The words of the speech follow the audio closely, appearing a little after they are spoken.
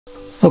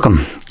Welcome,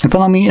 in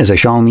front of me is a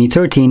Xiaomi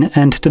 13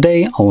 and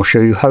today I will show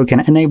you how you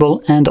can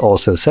enable and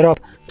also set up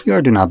your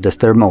Do Not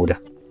Disturb mode.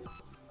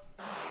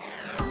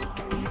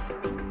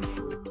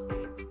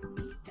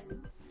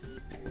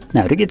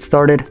 Now to get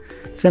started,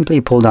 simply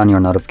pull down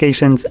your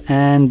notifications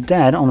and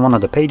then on one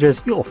of the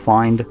pages you'll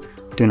find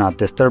Do Not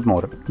Disturb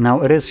mode. Now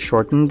it is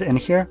shortened in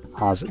here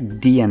as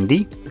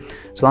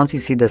DND. So once you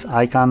see this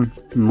icon,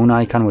 moon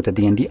icon with a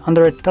DND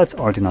under it, that's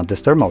our Do Not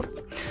Disturb mode.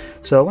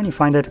 So when you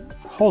find it,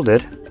 hold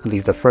it, at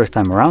least the first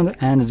time around,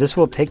 and this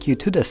will take you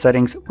to the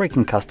settings where you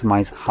can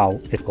customize how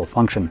it will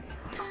function.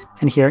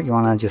 And here you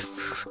want to just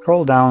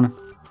scroll down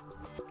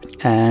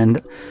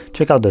and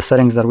check out the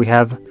settings that we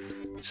have.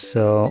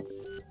 So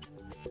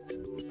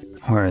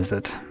where is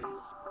it?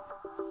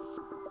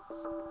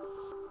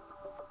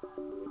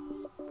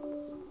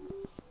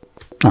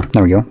 Oh,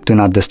 there we go, Do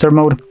Not Disturb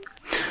mode.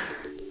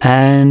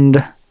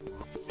 And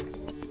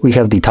we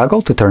have the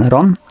toggle to turn it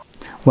on.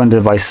 When the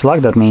device is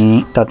select, that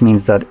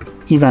means that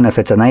even if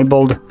it's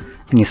enabled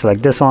and you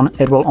select this one,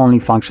 it will only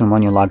function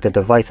when you lock the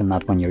device and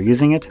not when you're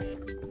using it.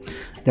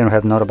 Then we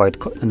have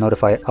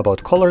notify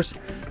about callers.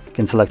 You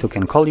can select who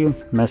can call you,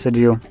 message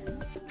you,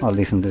 or at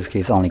least in this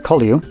case only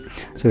call you.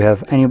 So you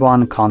have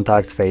anyone,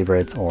 contacts,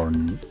 favorites, or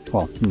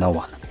well, no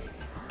one.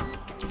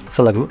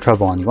 Select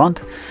whichever one you want.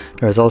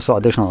 There is also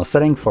additional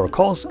setting for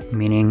calls,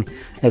 meaning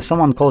if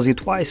someone calls you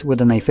twice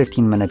within a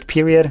 15-minute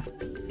period,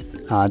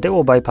 they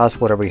will bypass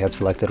whatever you have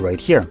selected right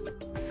here.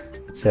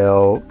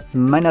 So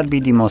might not be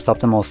the most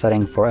optimal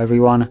setting for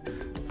everyone.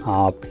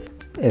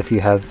 If you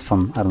have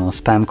some, I don't know,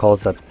 spam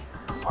calls that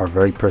are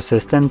very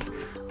persistent,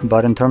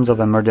 but in terms of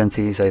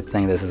emergencies, I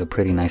think this is a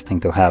pretty nice thing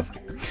to have.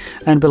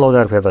 And below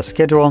that we have a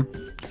schedule,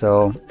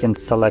 so you can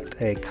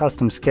select a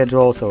custom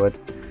schedule, so it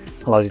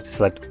allows you to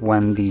select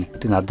when the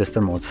Do Not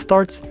Disturb mode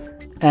starts,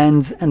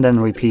 ends, and then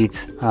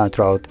repeats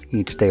throughout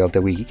each day of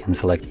the week. You can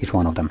select each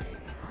one of them.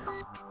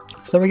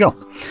 So there we go.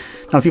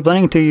 Now if you're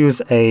planning to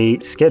use a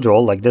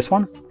schedule like this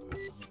one,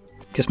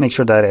 just make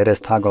sure that it is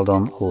toggled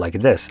on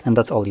like this, and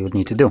that's all you would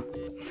need to do.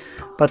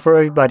 But for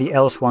everybody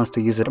else who wants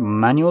to use it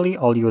manually,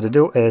 all you would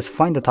do is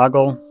find the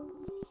toggle,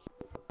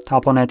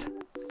 tap on it,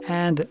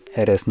 and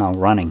it is now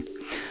running.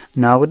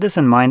 Now with this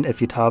in mind,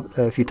 if you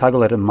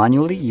toggle it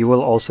manually, you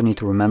will also need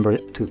to remember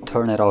to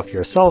turn it off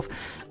yourself,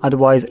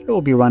 otherwise it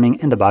will be running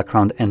in the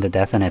background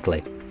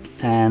indefinitely.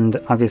 And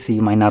obviously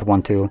you might not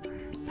want to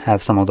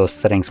have some of those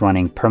settings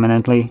running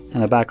permanently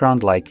in the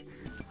background, like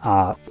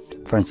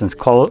for instance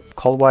call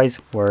wise,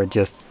 where it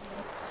just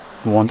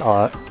won't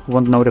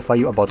notify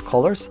you about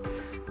callers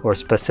or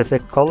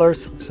specific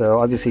callers. So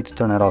obviously to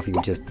turn it off, you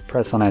just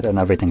press on it and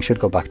everything should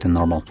go back to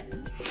normal.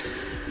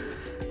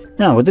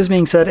 Now with this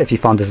being said, if you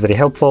found this video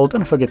helpful,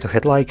 don't forget to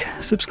hit like,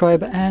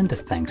 subscribe, and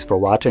thanks for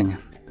watching.